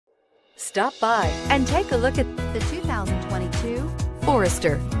Stop by and take a look at the 2022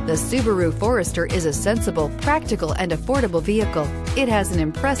 Forester. The Subaru Forester is a sensible, practical, and affordable vehicle. It has an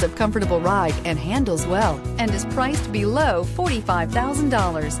impressive, comfortable ride and handles well, and is priced below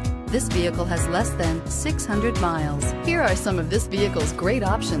 $45,000. This vehicle has less than 600 miles. Here are some of this vehicle's great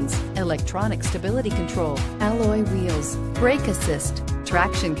options: electronic stability control, alloy wheels, brake assist,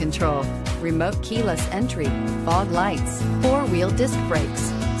 traction control, remote keyless entry, fog lights, four-wheel disc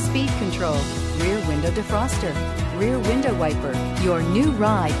brakes, speed control, rear window defroster, rear window wiper. Your new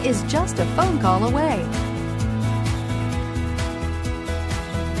ride is just a phone call away.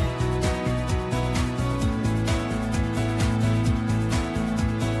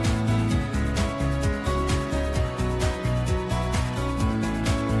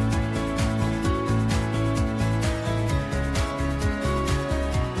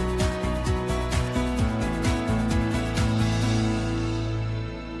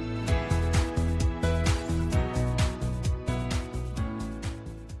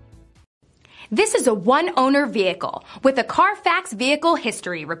 This is a one-owner vehicle with a Carfax Vehicle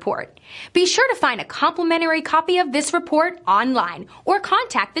History Report. Be sure to find a complimentary copy of this report online or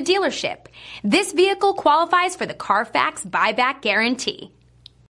contact the dealership. This vehicle qualifies for the Carfax Buyback Guarantee.